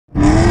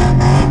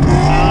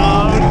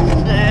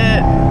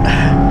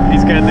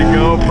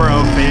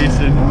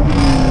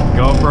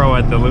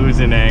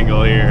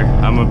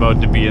I'm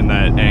about to be in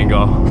that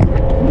angle.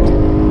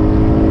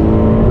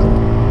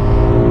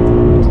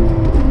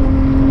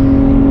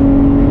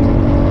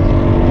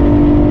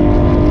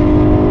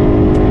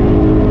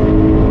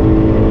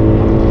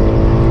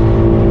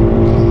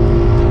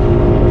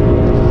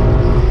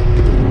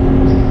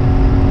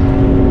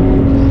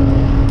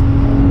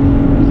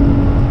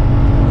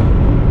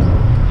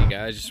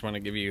 I just want to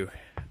give you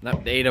an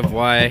update of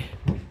why I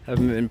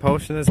haven't been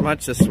posting as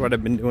much. This is what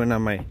I've been doing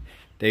on my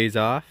days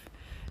off.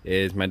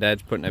 Is my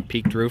dad's putting a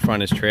peaked roof on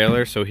his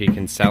trailer so he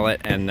can sell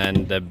it, and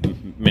then the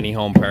mini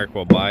home park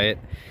will buy it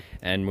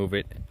and move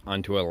it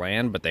onto a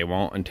land, but they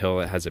won't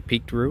until it has a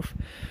peaked roof.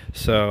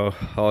 So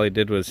all he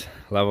did was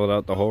leveled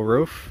out the whole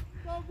roof.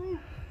 The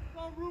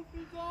roof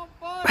is on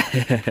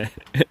fire.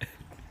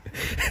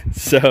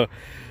 So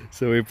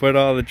we put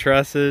all the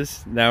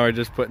trusses. Now we're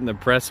just putting the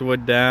press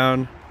wood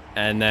down,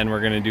 and then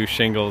we're gonna do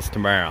shingles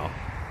tomorrow.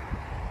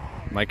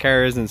 My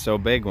car isn't so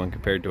big when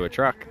compared to a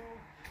truck.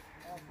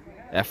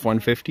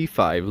 F-150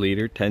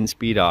 5-liter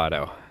 10-speed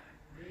auto.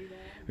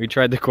 We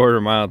tried the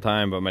quarter-mile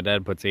time, but my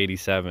dad puts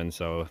 87,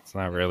 so it's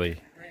not really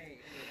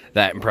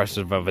that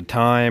impressive of a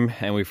time.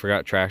 And we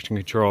forgot traction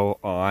control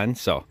on,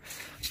 so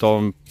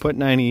told him put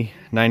 90,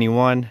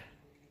 91,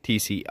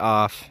 TC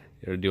off.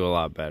 It'll do a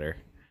lot better.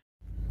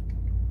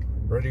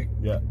 Ready?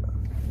 Yeah.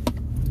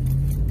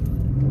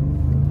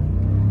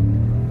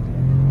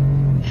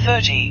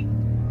 30,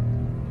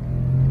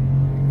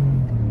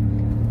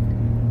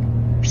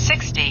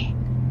 60,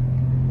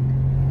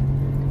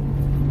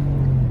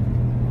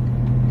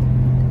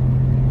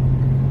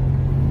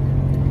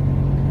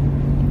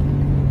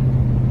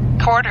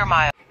 1/4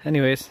 mile.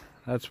 Anyways,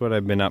 that's what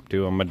I've been up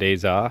to on my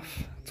days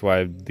off. That's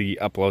why the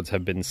uploads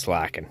have been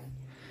slacking.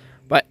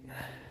 But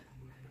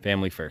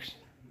family first.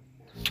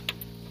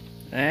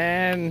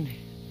 And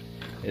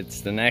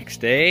it's the next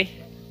day.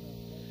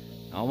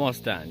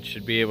 Almost done.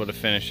 Should be able to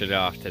finish it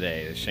off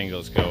today. The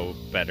shingles go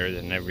better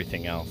than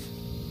everything else.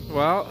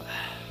 Well,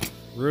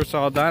 roof's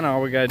all done.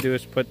 All we gotta do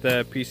is put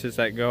the pieces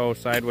that go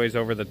sideways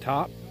over the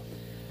top,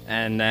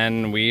 and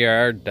then we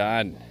are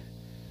done.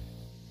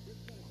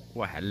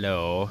 Well,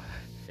 hello.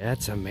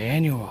 That's a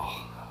manual.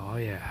 Oh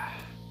yeah.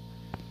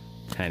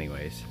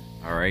 Anyways,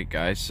 all right,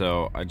 guys.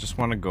 So I just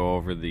want to go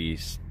over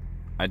these.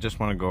 I just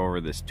want to go over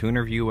this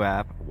Tuner View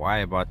app.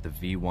 Why I bought the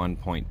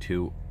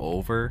V1.2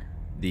 over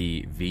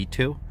the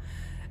V2,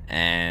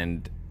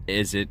 and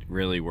is it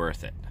really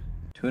worth it?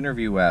 Tuner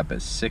View app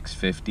is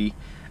 $650,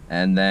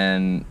 and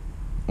then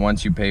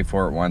once you pay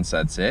for it once,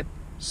 that's it.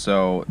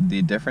 So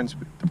the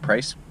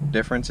price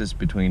difference is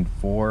between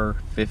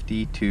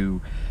 $450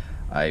 to,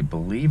 I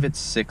believe it's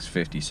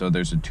 $650. So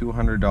there's a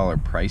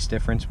 $200 price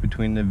difference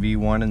between the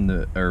V1 and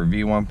the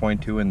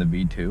V1.2 and the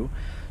V2.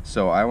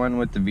 So I went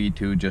with the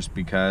V2 just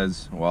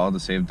because, well, to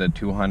save the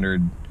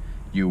 $200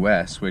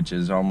 US, which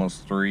is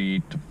almost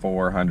 300 to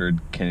 400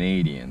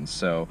 Canadian.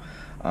 So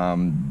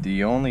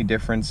the only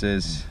difference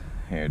is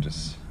here,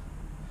 just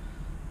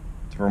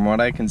from what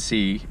I can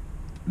see,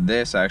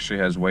 this actually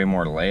has way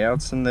more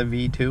layouts than the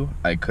V2.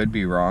 I could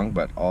be wrong,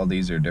 but all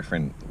these are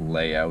different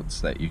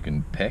layouts that you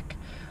can pick.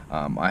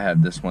 I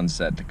have this one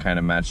set to kind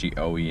of match the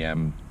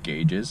OEM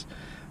gauges,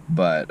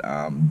 but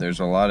there's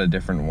a lot of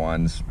different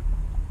ones.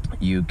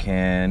 You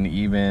can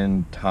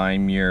even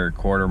time your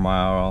 1/4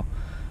 mile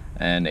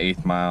and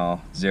 1/8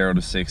 mile 0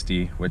 to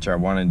 60, which I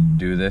wanted to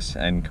do this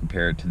and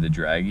compare it to the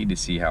Draggy to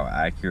see how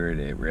accurate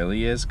it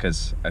really is,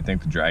 because I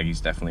think the Draggy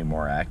is definitely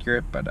more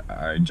accurate, but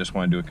I just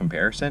want to do a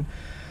comparison.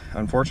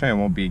 Unfortunately, I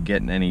won't be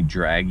getting any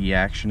Draggy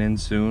action in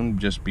soon,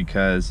 just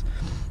because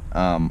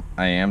I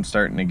am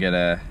starting to get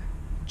a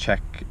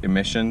check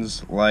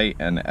emissions light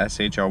and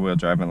SH all-wheel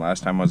drive, and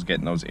last time I was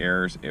getting those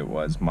errors, it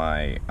was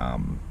my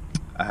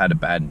I had a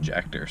bad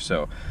injector.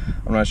 So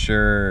I'm not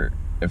sure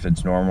if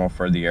it's normal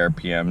for the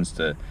RPMs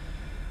to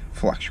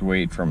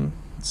fluctuate from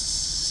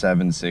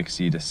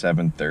 760 to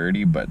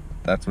 730, but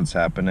that's what's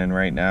happening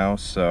right now.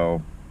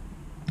 So,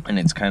 and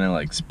it's kind of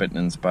like spitting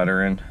and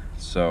sputtering,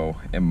 so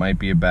it might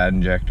be a bad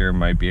injector, it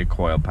might be a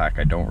coil pack,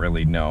 I don't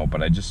really know,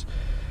 but I just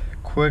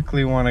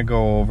quickly want to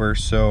go over.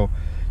 So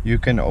you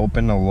can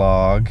open a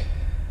log,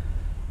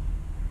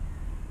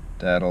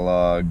 data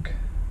log,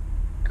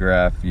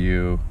 graph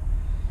view.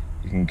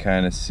 You can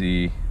kind of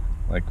see,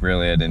 like,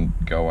 really I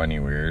didn't go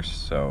anywhere,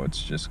 so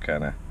it's just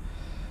kind of,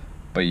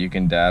 but you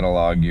can data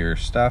log your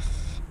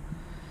stuff.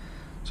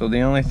 So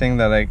the only thing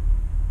that I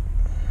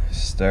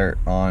start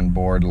on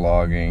board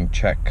logging,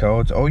 check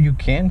codes. Oh, you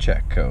can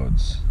check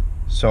codes.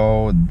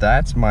 So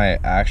that's my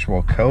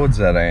actual codes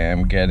that I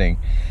am getting.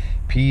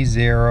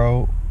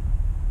 P0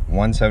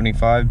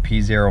 175,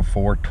 P0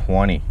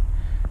 420.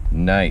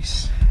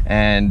 Nice.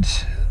 And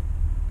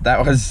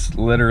that was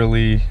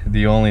literally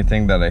the only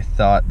thing that I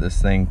thought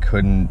this thing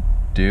couldn't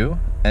do.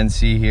 And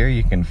see here,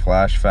 you can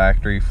flash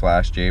factory,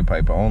 flash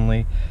J-pipe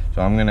only.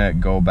 So I'm gonna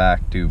go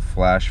back to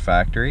flash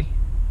factory.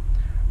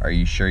 Are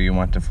you sure you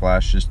want to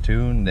flash this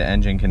tune? The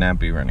engine cannot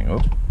be running.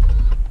 Oh,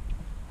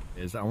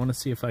 I want to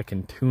see if I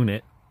can tune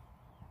it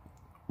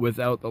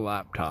without the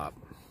laptop.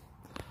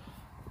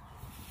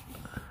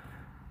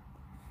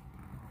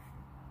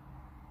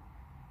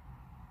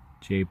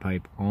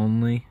 J-pipe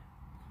only.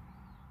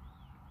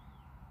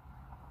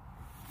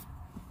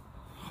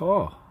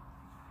 Oh.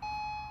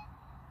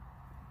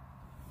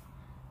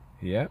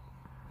 Yep.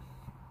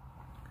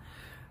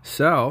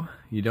 So,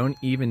 you don't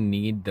even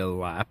need the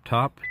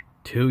laptop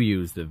to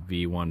use the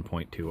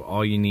V1.2.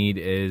 All you need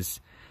is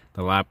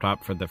the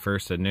laptop for the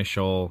first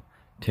initial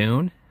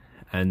tune,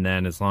 and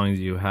then as long as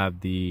you have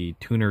the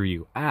Tuner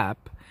View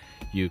app,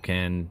 you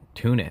can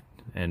tune it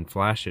and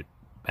flash it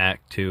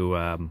back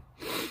to,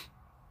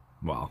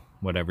 well,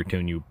 whatever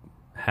tune you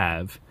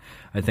have.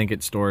 I think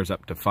it stores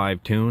up to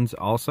 5 tunes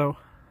also.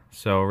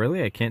 So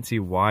really, I can't see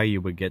why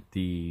you would get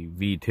the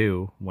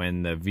V2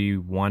 when the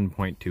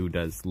V1.2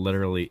 does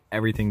literally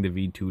everything the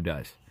V2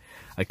 does.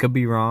 I could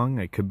be wrong.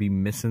 I could be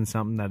missing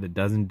something that it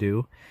doesn't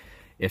do.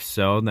 If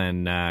so,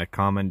 then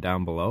comment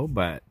down below.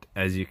 But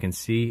as you can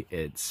see,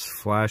 it's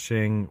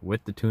flashing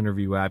with the Tuner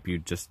View app. You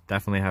just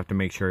definitely have to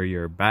make sure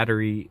your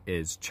battery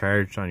is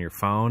charged on your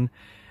phone.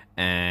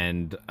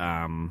 And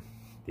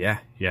yeah,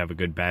 you have a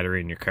good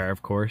battery in your car,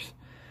 of course.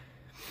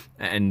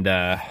 And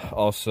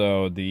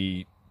also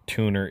the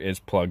tuner is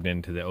plugged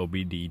into the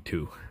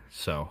OBD2,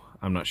 so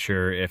I'm not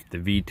sure if the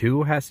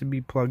V2 has to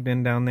be plugged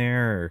in down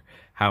there or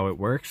how it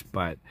works,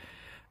 but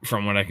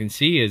from what I can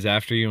see is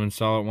after you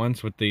install it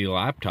once with the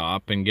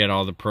laptop and get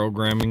all the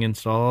programming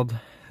installed,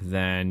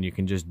 then you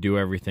can just do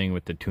everything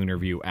with the Tuner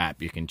View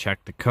app. You can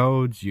check the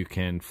codes, you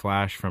can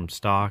flash from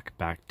stock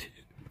back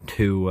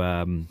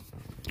to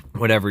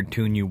whatever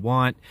tune you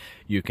want,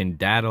 you can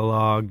data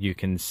log, you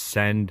can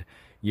send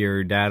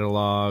your data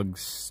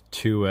logs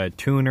to a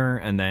tuner,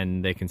 and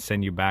then they can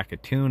send you back a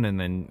tune, and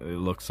then it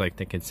looks like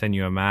they can send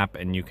you a map,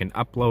 and you can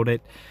upload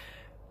it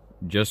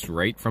just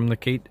right from the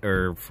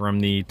from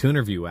the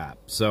Tuner View app.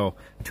 So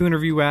Tuner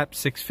View app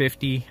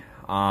 $650,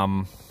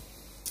 and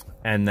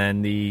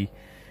then the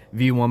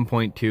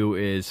V1.2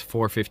 is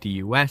 $450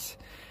 US.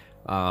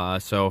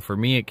 So for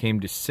me, it came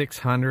to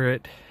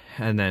 $600,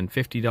 and then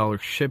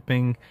 $50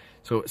 shipping.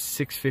 So it's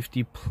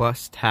 $650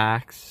 plus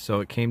tax. So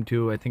it came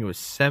to, I think it was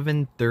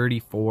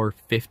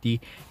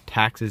 $734.50,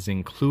 taxes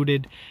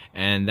included.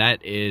 And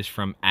that is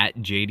from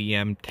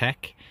 @JDM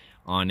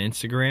on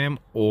Instagram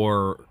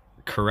or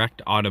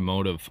Correct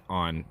Automotive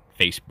on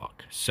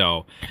Facebook.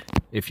 So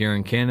if you're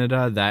in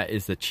Canada, that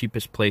is the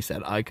cheapest place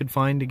that I could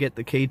find to get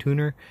the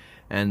Ktuner,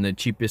 and the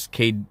cheapest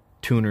Ktuner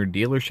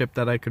dealership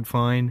that I could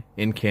find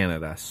in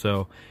Canada.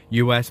 So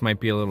US might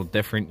be a little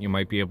different. You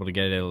might be able to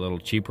get it a little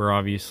cheaper,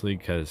 obviously,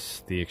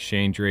 because the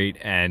exchange rate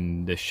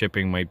and the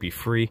shipping might be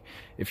free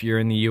if you're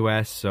in the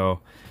US. So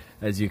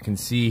as you can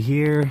see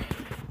here,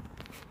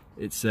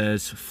 it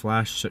says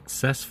flash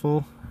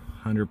successful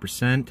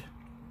 100%.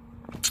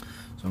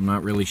 So I'm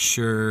not really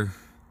sure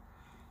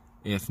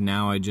if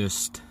now I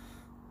just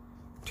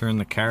turn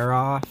the car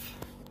off.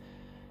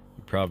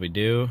 You probably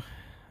do.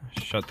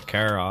 Shut the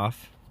car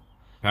off.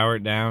 Power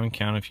it down,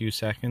 count a few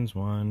seconds,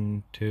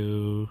 1,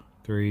 2,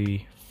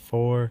 3,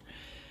 4,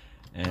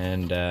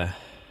 and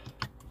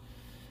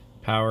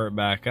power it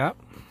back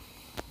up.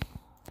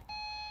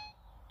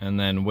 And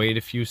then wait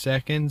a few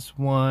seconds,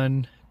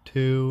 1,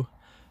 2,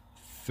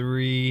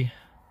 3,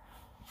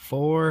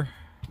 4,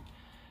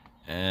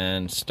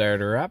 and start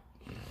her up.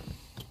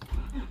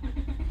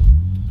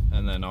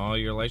 And then all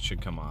your lights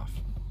should come off.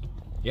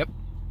 Yep,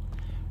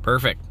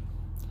 perfect.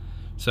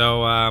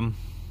 So,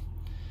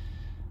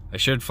 I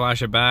should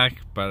flash it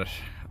back, but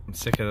I'm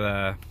sick of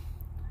the,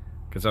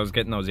 because I was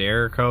getting those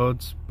error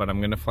codes, but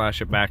I'm gonna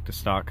flash it back to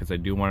stock because I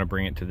do want to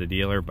bring it to the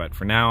dealer. But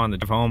for now, on the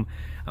drive home,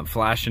 I'm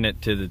flashing it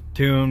to the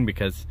tune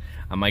because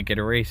I might get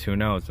a race, who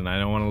knows, and I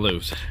don't want to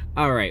lose.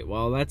 All right,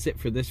 well, that's it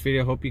for this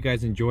video. Hope you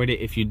guys enjoyed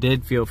it. If you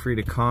did, feel free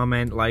to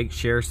comment, like,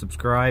 share,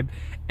 subscribe,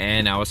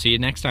 and I will see you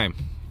next time.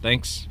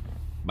 Thanks.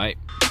 Bye.